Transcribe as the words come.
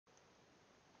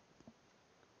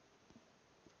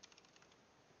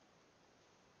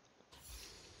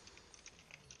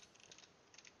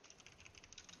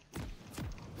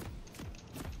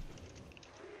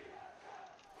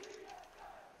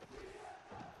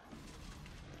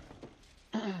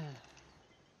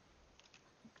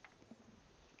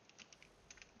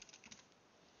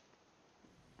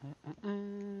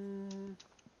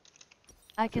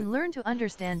I can learn to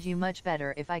understand you much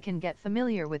better if I can get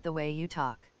familiar with the way you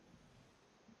talk.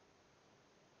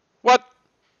 What?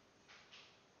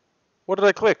 What did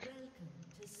I click? Welcome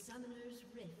to Summoner's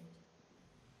Rift.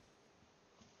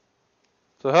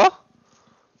 The hell?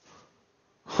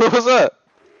 What was that?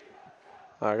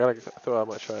 I gotta throw out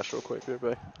my trash real quick,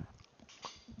 everybody.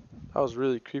 That was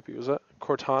really creepy. Was that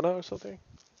Cortana or something?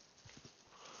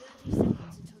 30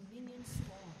 seconds until minions spawn.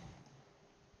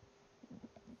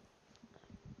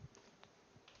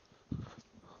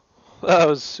 That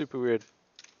was super weird.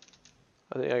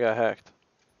 I think I got hacked.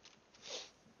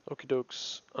 Okie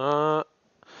dokes.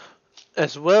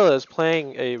 As well as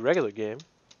playing a regular game,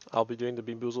 I'll be doing the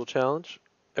Beanboozle challenge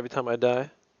every time I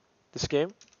die. This game.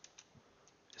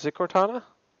 Is it Cortana?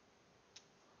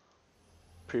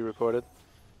 Pre-recorded.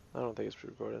 I don't think it's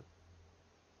pre-recorded.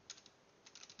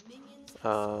 Minions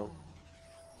have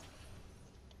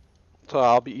So spawned.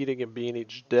 I'll be eating a bean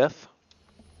each death.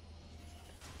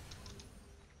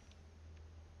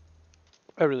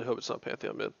 I really hope it's not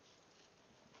Pantheon mid.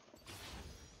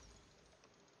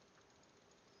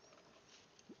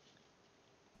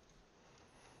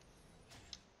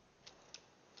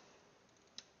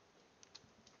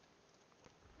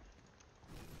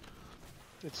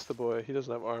 It's the boy. He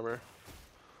doesn't have armor,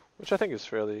 which I think is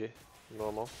fairly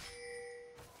normal.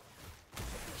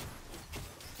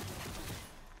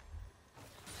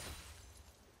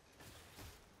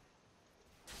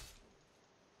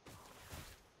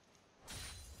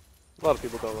 A lot of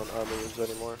people don't run armor moves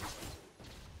anymore.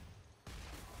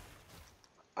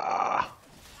 Ah!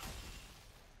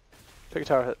 Take a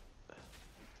tower hit.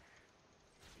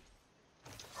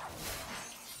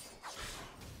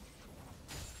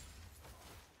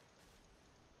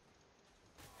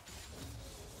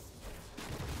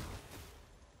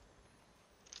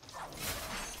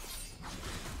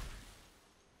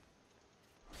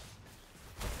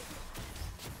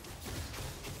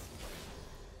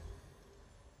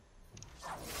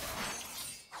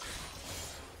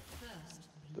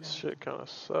 This shit kinda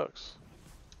sucks.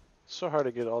 It's so hard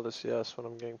to get all this yes when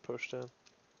I'm getting pushed in.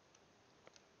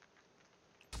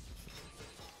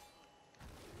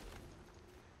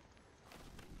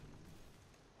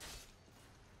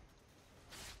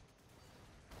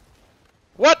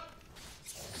 What?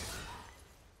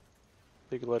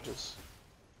 League of Legends.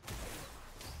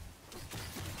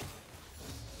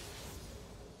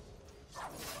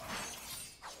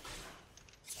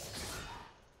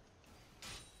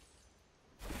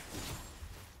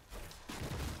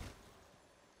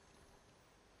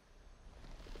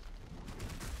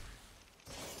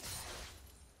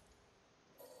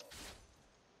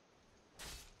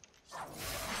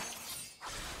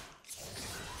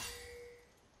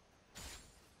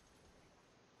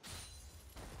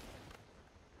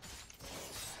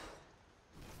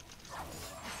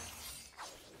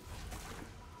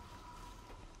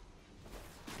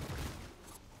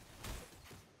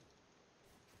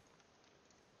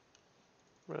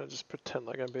 I'm gonna just pretend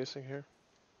like I'm basing here.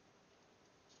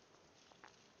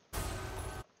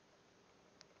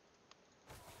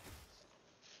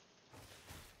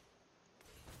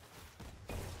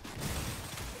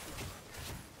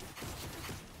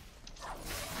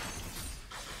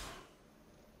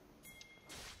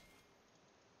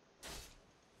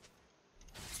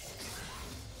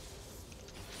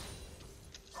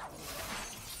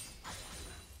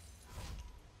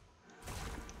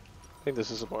 I think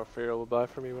this is a more favorable buy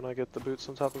for me when I get the boots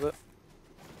on top of it.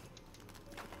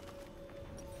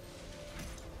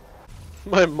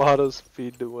 My motto's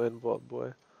feed to win,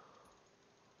 boy.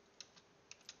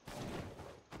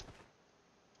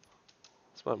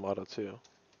 It's my motto too.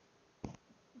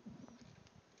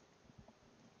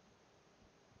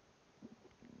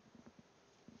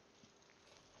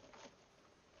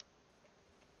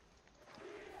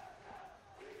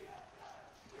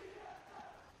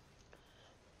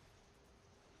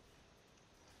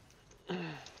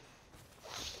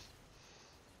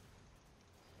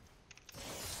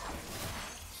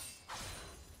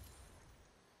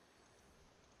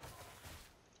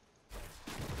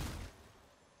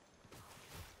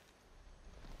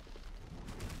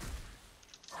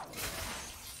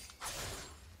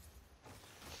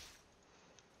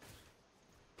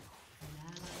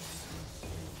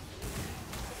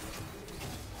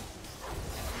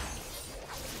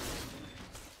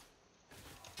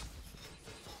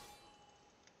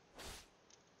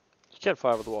 You can't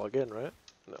fire with the wall again, right?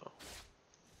 No.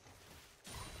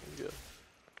 I'm good.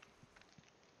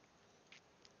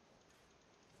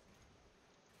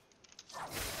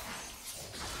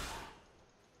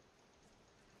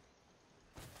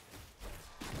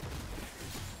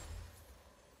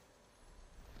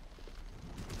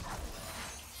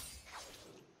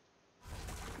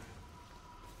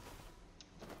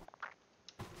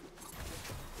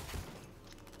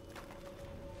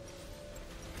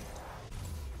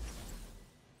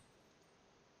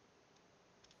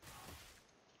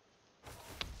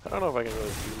 I don't know if I can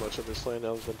really do much of this lane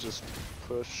other than just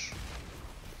push.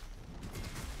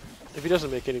 If he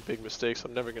doesn't make any big mistakes,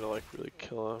 I'm never gonna like really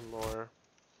kill him or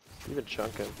even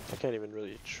chunk him. I can't even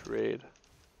really trade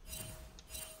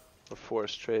or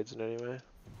force trades in any way.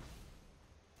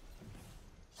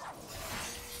 An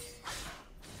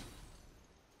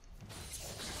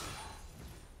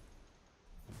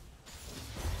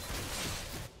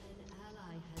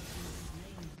ally has been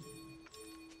slain.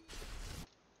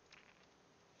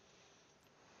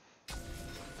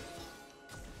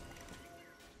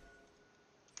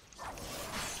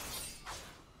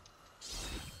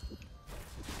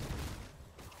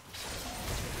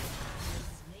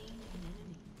 Slain an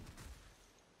enemy.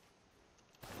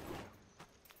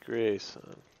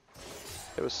 Grayson.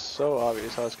 It was so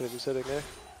obvious I was gonna be sitting there.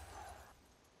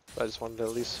 But I just wanted to at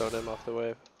least zone him off the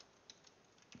wave.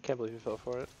 Can't believe he fell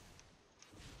for it.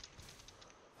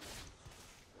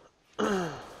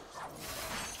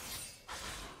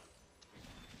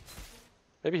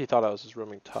 Maybe he thought I was just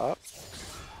roaming top.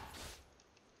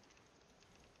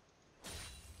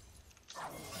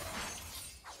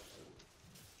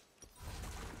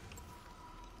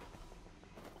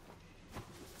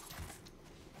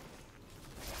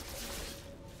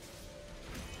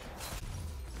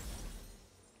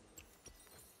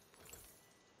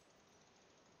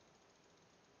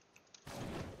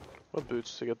 What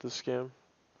boots to get this scam?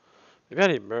 Maybe I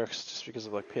need Mercs just because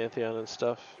of like Pantheon and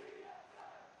stuff.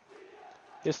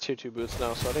 He has tier 2 boots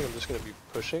now, so I think I'm just going to be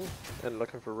pushing and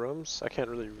looking for rooms. I can't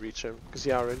really reach him because he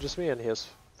outranges me and he has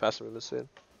faster movement speed.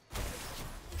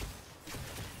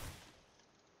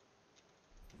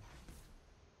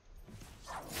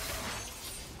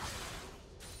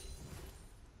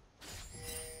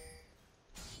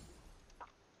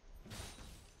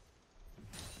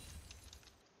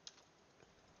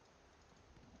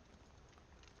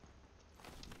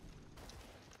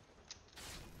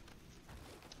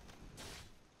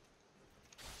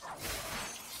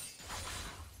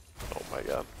 Oh my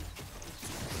god.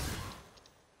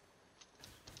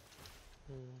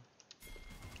 I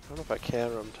don't know if I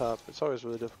can roam top. It's always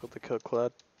really difficult to kill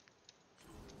Kled.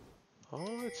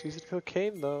 Oh, it's easy to kill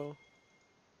Kane though.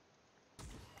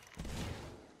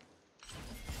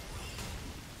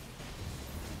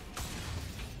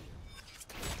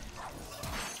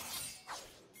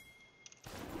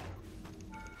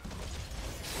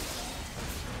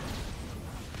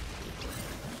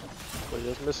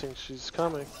 Taliyah's missing, she's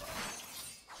coming.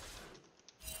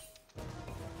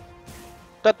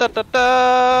 Da da da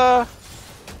da!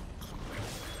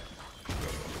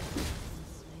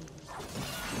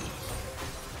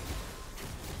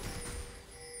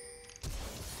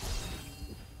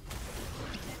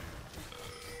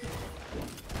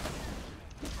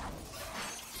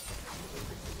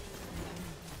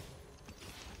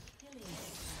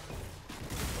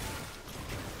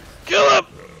 Kill him!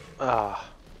 Ah.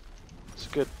 It's a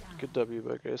good W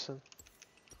by Grayson.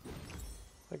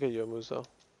 I get Yomu's though.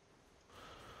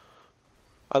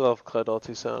 I love Kled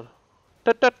ulti sound.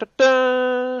 Da da da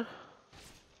da!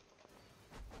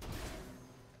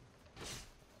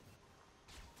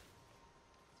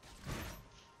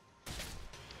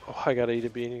 Oh, I gotta eat a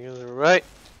beanie in the right.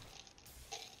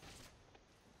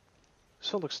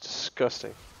 This one looks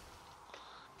disgusting.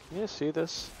 Can you see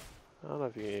this? I don't know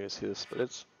if you can even see this, but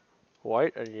it's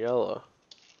white and yellow.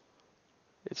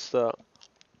 It's a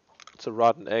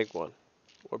rotten egg one,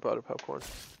 or butter popcorn.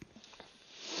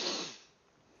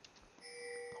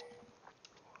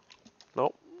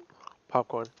 Nope,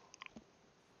 popcorn.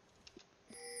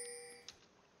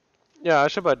 Yeah, I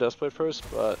should buy Dustblade first,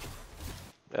 but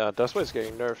yeah, Dustblade's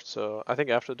getting nerfed, so I think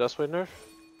after the Dustblade nerf,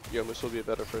 Yomus will be a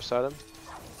better first item.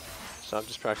 So I'm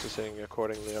just practicing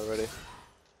accordingly already.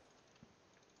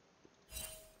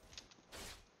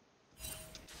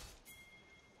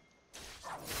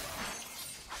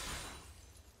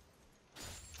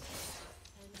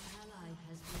 An ally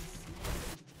has been slain.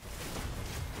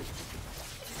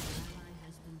 An ally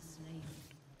has been slain.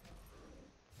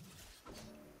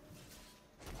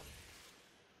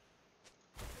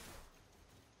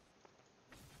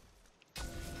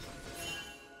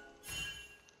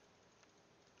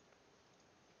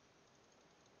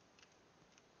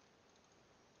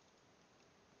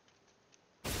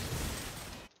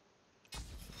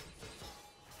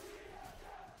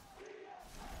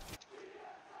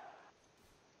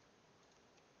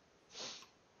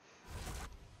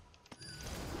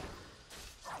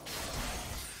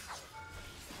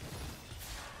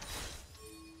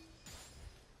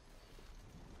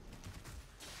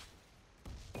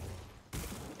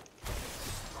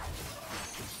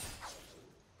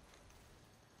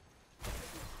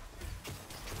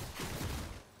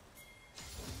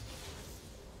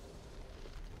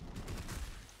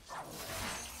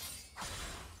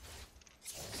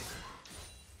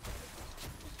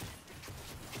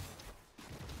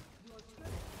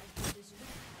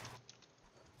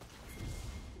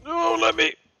 let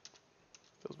me.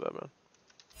 Feels bad, man.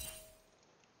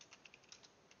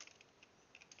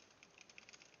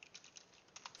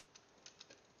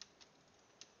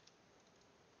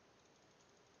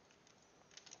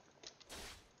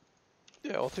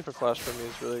 Yeah, ulti for flash for me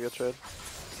is really good trade.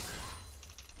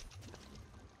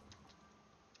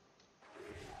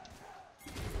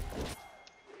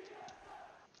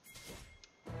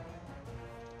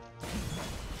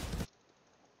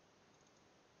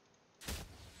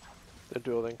 The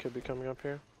dual link could be coming up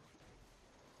here.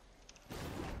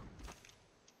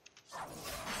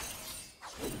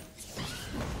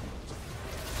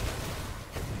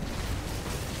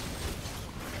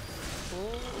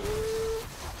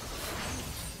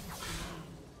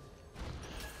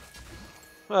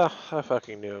 Ah, I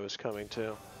fucking knew it was coming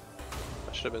too.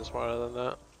 I should have been smarter than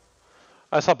that.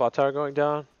 I saw bot tower going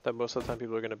down, that most of the time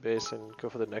people are going to base and go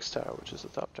for the next tower, which is the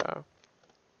top tower.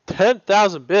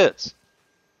 10,000 bits!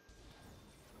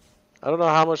 I don't know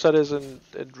how much that is in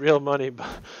real money, but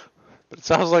it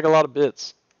sounds like a lot of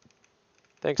bits.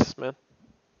 Thanks, man.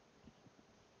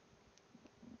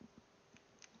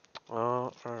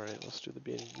 Alright, let's do the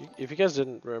bean. If you guys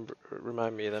didn't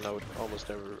remind me, then I would almost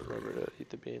never remember to eat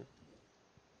the bean.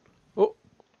 Oh!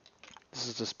 This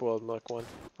is the spoiled milk one.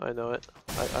 I know it.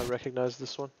 I recognize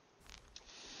this one.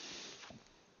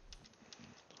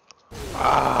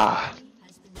 Ah!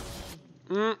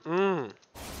 Mm-mm.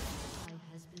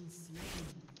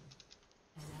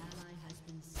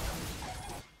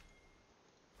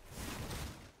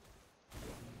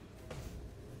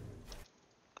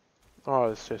 Oh,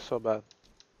 this tastes so bad.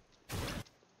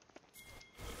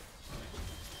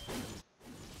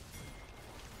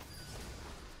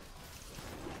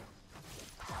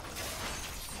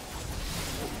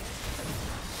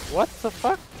 What the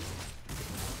fuck?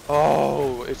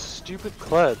 Oh, it's stupid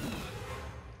Kled.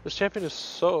 This champion is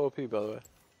so OP, by the way.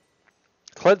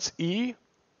 Kled's E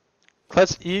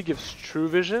gives true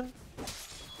vision,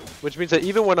 which means that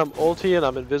even when I'm ulti and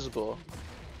I'm invisible,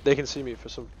 they can see me for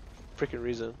some freaking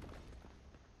reason.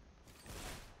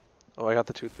 Oh, I got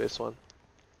the toothpaste one.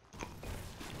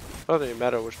 It doesn't even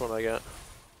matter which one I get.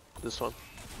 This one.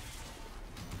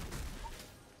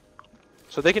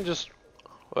 So they can just...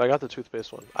 Oh, I got the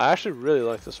toothpaste one. I actually really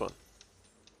like this one.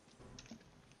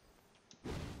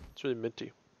 It's really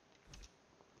minty.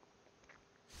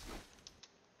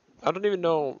 I don't even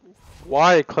know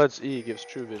why Kled's E gives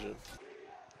true vision.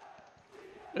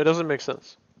 It doesn't make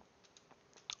sense.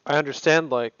 I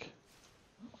understand, like,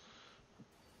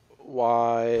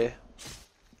 why,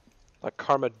 like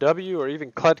Karma W or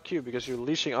even Kled Q, because you're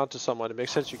leashing onto someone. It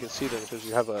makes sense you can see them because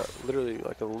you have a literally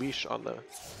like a leash on them.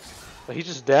 But he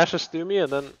just dashes through me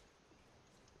and then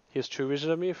he has true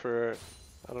vision of me for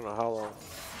I don't know how long.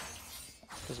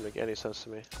 Doesn't make any sense to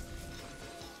me.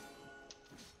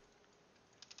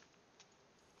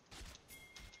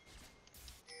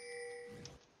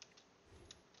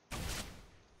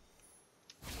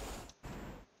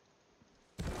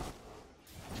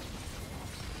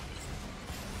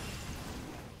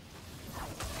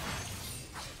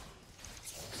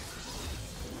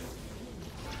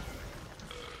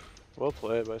 Well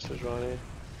played by Sejuani.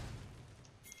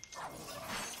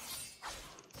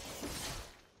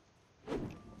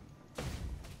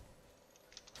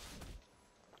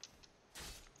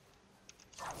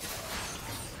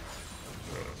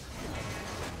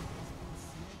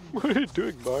 What are you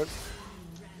doing, Bart?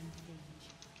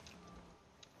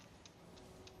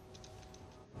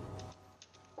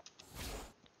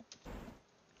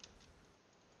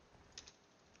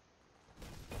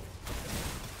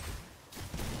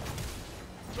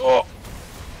 Oh!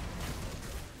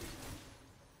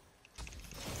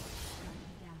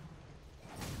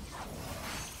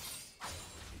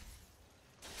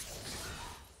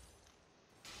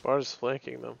 Bart is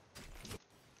flanking them.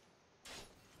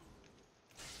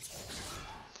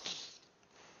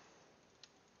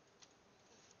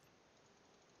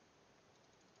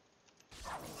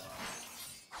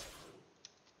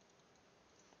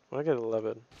 When I get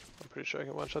 11, I'm pretty sure I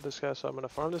can one-shot this guy, so I'm gonna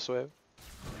farm this wave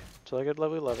until I get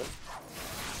level 11.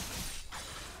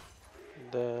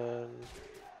 And then...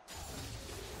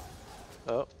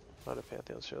 Oh, not a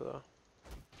Pantheon's here though.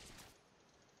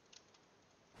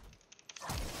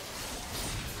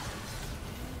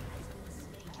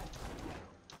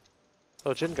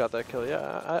 Oh, Jhin got that kill.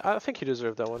 Yeah, I think he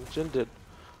deserved that one. Jhin did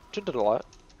a lot.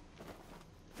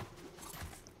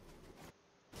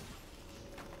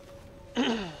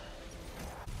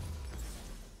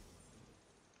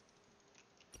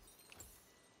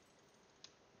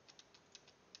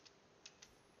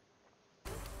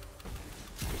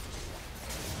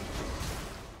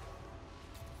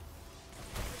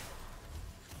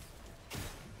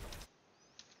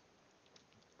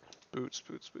 Boots,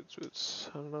 boots, boots, boots.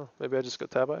 I don't know. Maybe I just go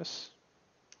tab ice.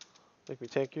 Make me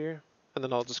tankier. And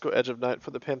then I'll just go Edge of Night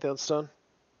for the Pantheon stun.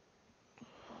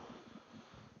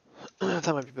 That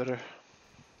might be better.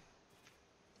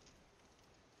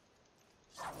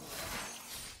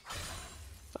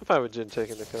 I'm fine with Jin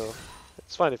taking the kill.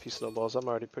 It's fine if he snowballs. I'm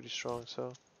already pretty strong,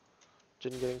 so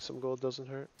Jin getting some gold doesn't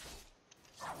hurt.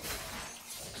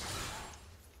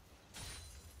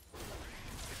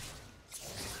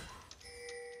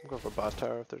 I'm going for bot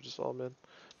tower if they're just all mid.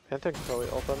 Pantheon can probably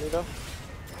ult on me though.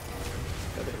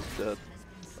 That is dead.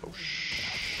 Oh shit.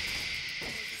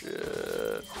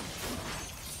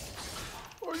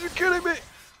 Are you kidding me?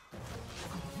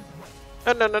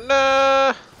 Ah, no, no,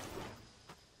 no.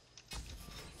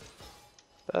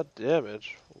 That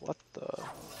damage. What the?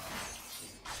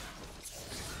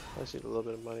 I just need a little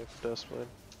bit of money for Deathblade.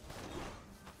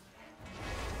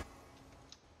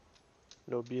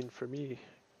 No bean for me,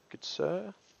 good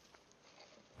sir.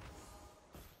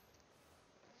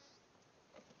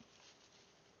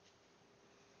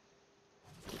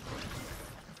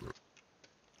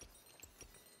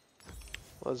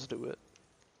 Let's do it.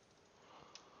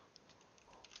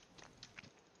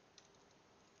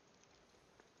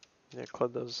 Yeah,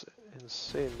 Club does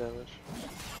insane damage.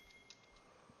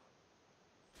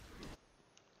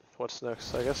 What's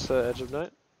next? I guess Edge of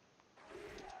Night?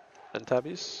 And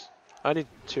Tabbies? I need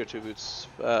tier 2 boots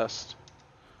fast.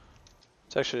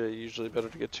 It's actually usually better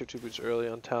to get tier 2 boots early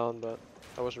on Talon, but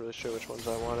I wasn't really sure which ones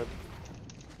I wanted.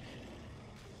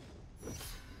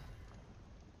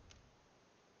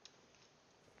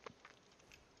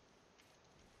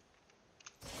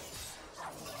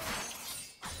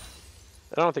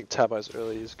 I don't think tab eyes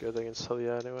early is good against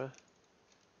Taliyah anyway.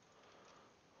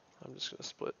 I'm just gonna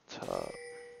split top.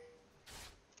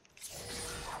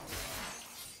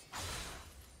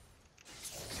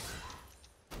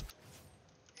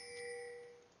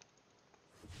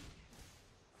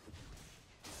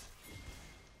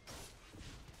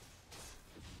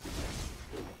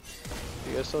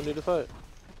 You guys don't need to fight.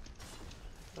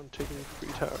 I'm taking free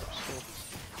towers.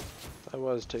 So I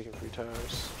was taking free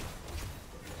towers.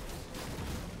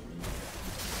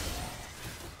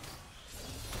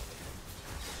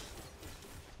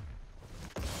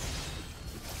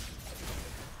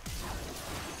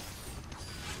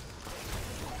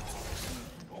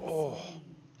 Oh,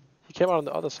 he came out on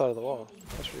the other side of the wall.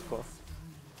 That's pretty cool.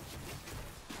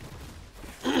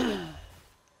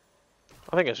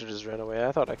 I think I should just ran away.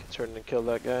 I thought I could turn and kill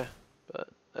that guy, but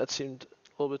that seemed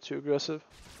a little bit too aggressive.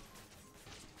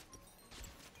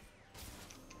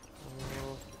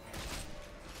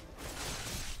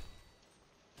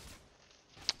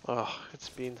 Oh, it's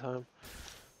bean time.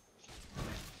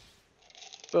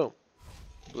 Boom.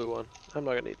 Blue one. I'm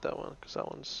not gonna eat that one because that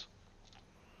one's.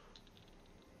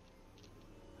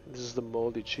 This is the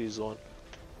moldy cheese one.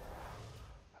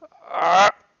 Ah!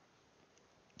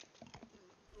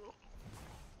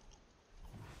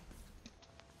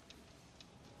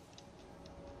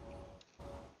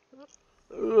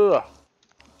 Ugh.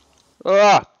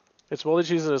 Ah! It's moldy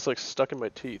cheese and it's like stuck in my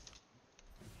teeth.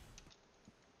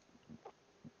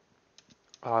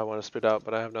 Oh, I want to spit out,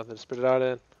 but I have nothing to spit it out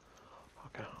in.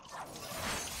 Okay.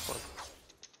 Fine.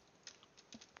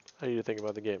 I need to think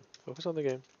about the game. Focus on the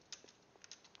game.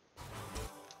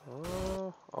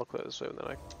 Oh, I'll clear this way and then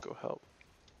I can go help.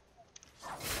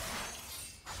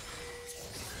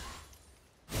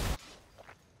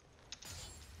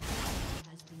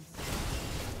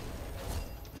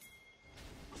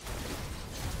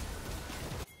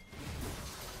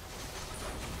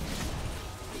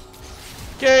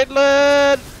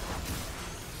 Caitlyn!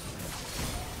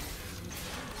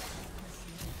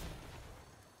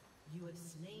 You have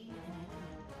slain an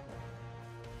enemy.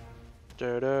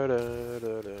 Da, da, da,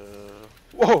 da, da.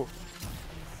 Whoa!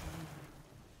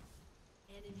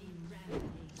 Enemy rampage.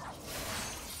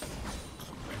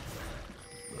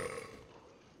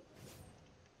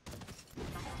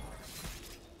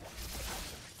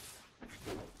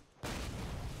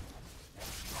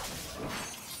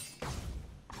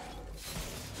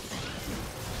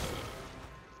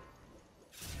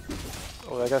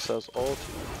 Oh, I guess that was ult.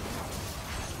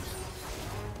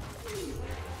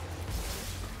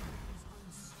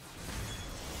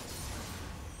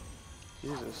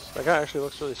 Jesus, that guy actually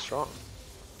looks really strong.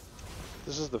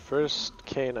 This is the first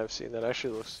Kayn I've seen that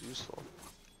actually looks useful.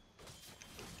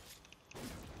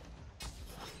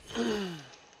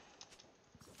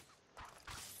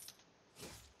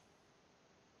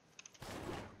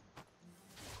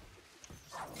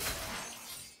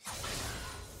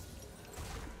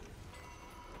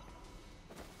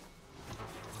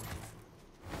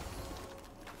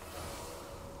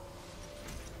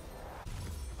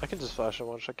 I can just flash and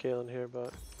one shot Talon here, but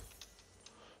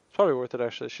it's probably worth it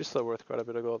actually. She's still worth quite a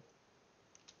bit of gold.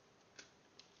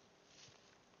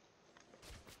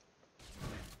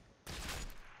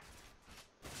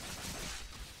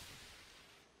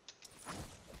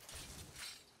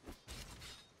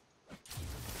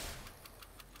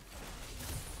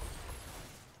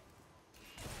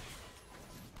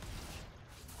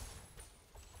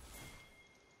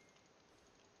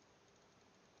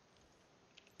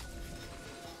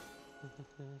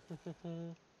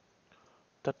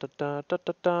 Da da da da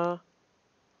da da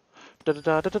da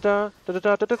da da da da da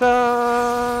da da da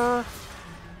da.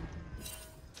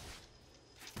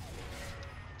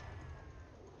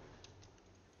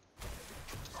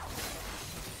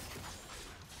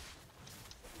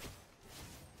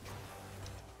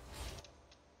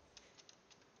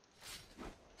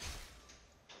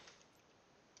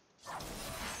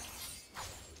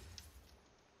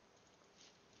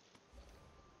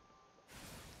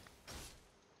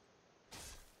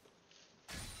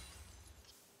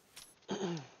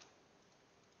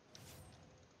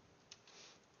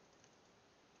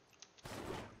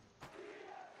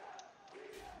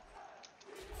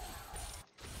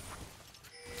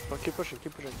 Oh, keep pushing,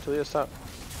 keep pushing. Taliyah, stop.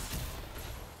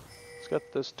 Let's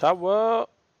get this tower.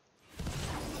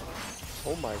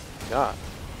 Oh my god.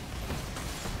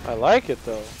 I like it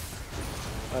though.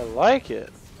 I like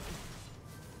it.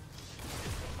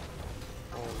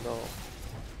 Oh no.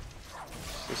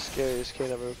 It's the scariest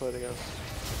Kane I've ever played against.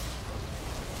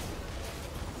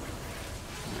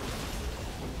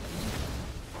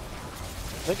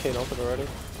 I think Kane opened already.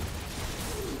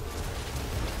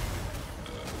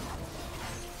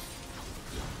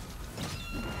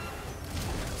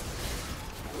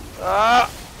 Ah!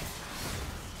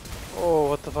 Oh,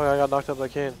 what the fuck? I got knocked up by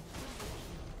Kane.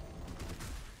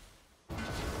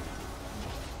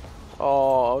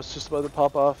 Oh, I was just about to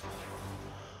pop off.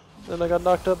 Then I got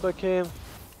knocked up by Kane.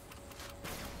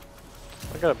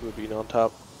 I got a blue bean on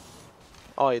top.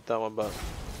 I'll eat that one, but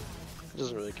it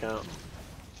doesn't really count.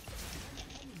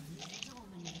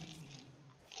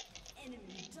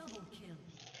 Enemy double kill.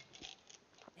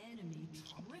 Enemy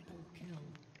triple kill.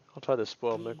 I'll try to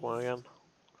spoil Mick one again.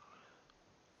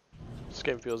 This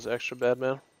game feels extra bad,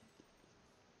 man.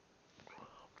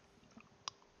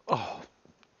 Oh.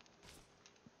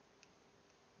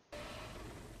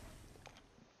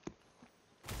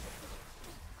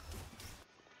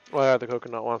 Oh, I got the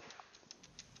coconut one.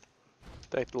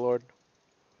 Thank the Lord.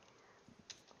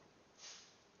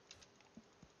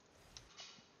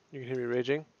 You can hear me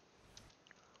raging.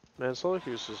 Man, solo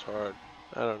queues is hard.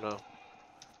 I don't know.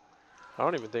 I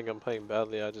don't even think I'm playing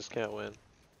badly, I just can't win.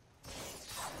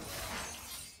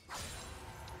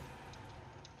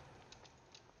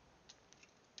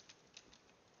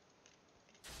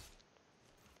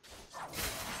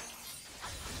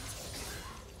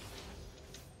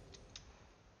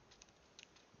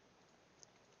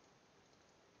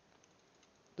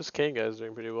 This Kane guy is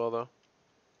doing pretty well though.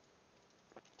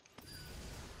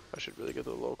 I should really get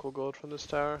the local gold from this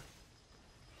tower.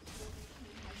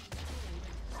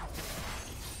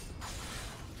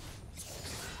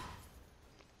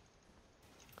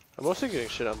 I'm mostly getting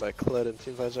shit on by Kled in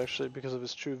teamfights actually because of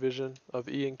his true vision of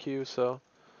E and Q, so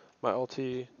my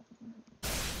ulti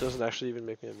doesn't actually even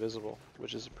make me invisible,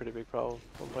 which is a pretty big problem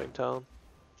when playing Talon.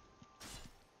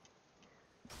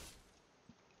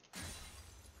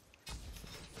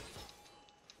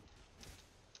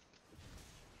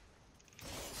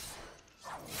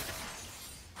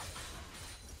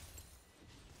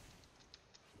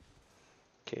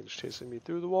 Kane's chasing me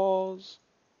through the walls.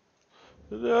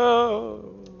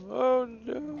 No! Oh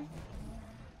no!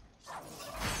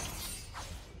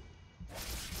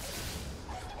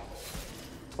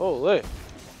 Holy!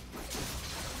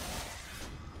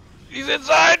 He's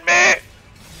inside me!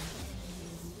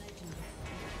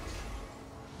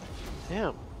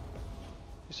 Damn.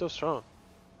 He's so strong.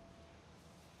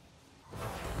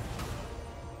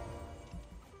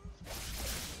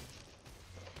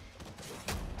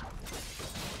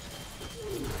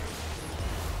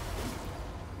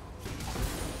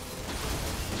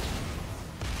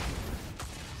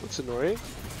 It's annoying.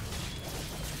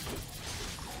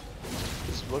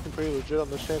 This is looking pretty legit on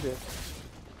this champion.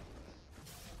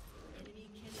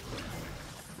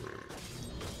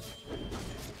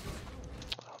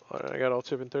 Alright, I got ult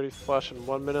tip in 30 flash in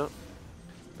 1 minute.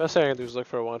 Best thing I can do is look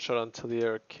for a one shot on Taliyah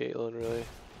or Caitlyn, really.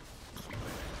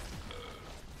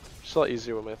 It's a lot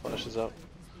easier when my flash is up.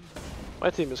 My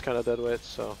team is kind of deadweight,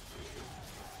 so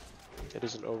it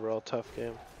is an overall tough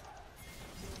game.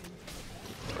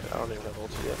 I don't even have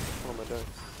ulti yet. What am I doing?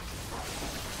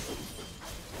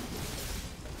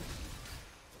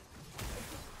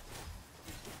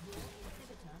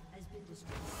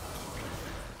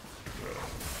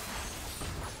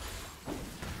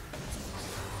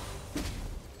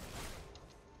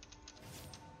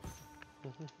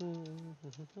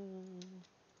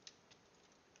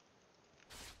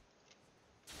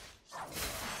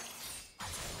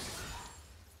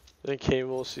 Then Kane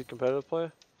will see competitive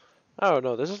play. I don't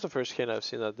know. This is the first Kane I've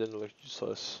seen that didn't look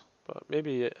useless, but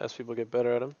maybe as people get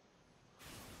better at him.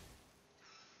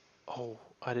 Oh,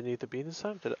 I didn't eat the bean this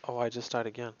time? Did oh, I just died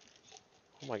again.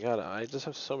 Oh my god, I just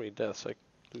have so many deaths, I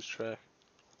lose track.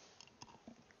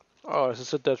 Oh, is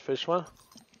this a dead fish one?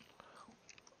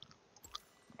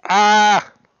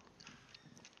 Ah!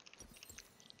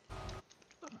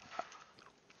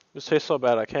 This tastes so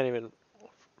bad, I can't even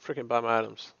freaking buy my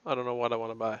items. I don't know what I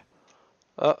want to buy.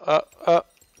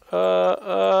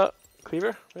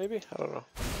 Cleaver, maybe? I don't know.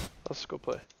 Let's go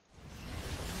play.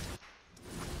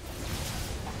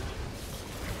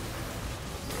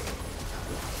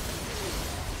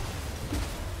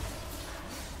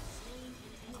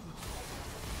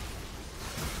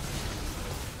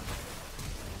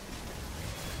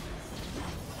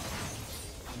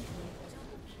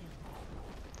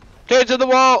 Get to the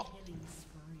wall!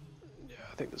 Yeah,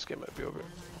 I think this game might be over.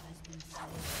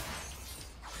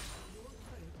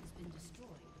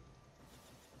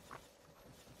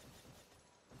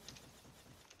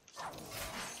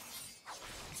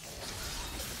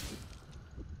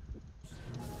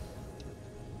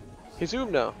 He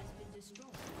zoomed now.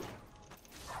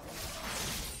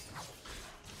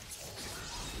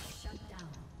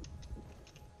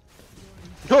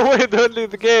 No way, don't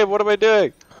leave the game. What am I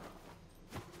doing?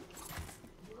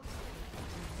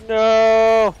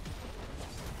 No.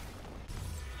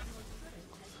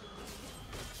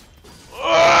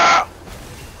 Ah!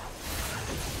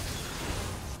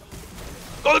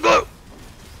 Goldenglue!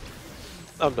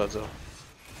 I'm done, so.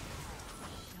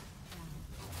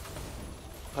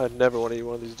 I never want to eat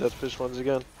one of these dead fish ones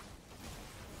again.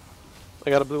 I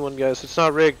got a blue one, guys. It's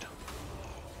not rigged.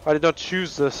 I did not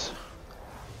choose this.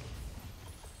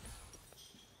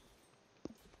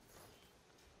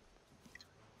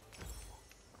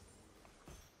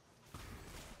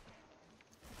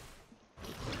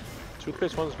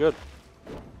 Toothpaste one's good.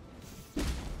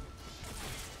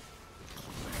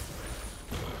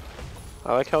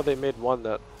 I like how they made one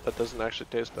that doesn't actually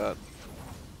taste bad.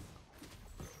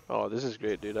 Oh, this is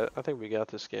great, dude. I think we got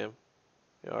this game.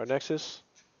 Yeah, our Nexus,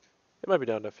 it might be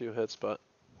down to a few hits, but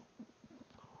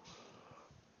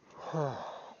if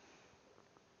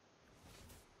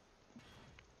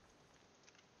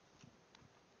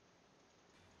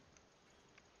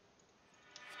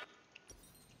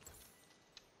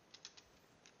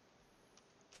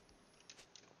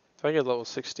I get level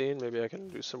 16, maybe I can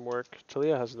do some work.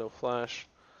 Taliyah has no flash.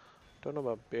 Don't know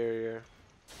about barrier.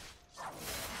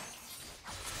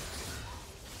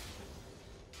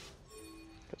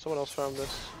 Can someone else farm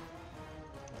this?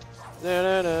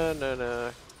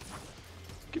 Nah.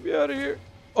 Get me out of here.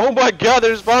 Oh my god,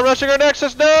 there's bomb rushing our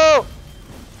Nexus, no!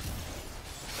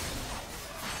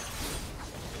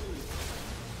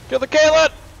 Kill the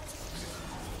Talon!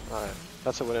 Alright,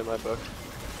 that's a win in my book.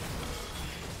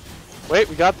 Wait,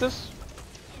 we got this?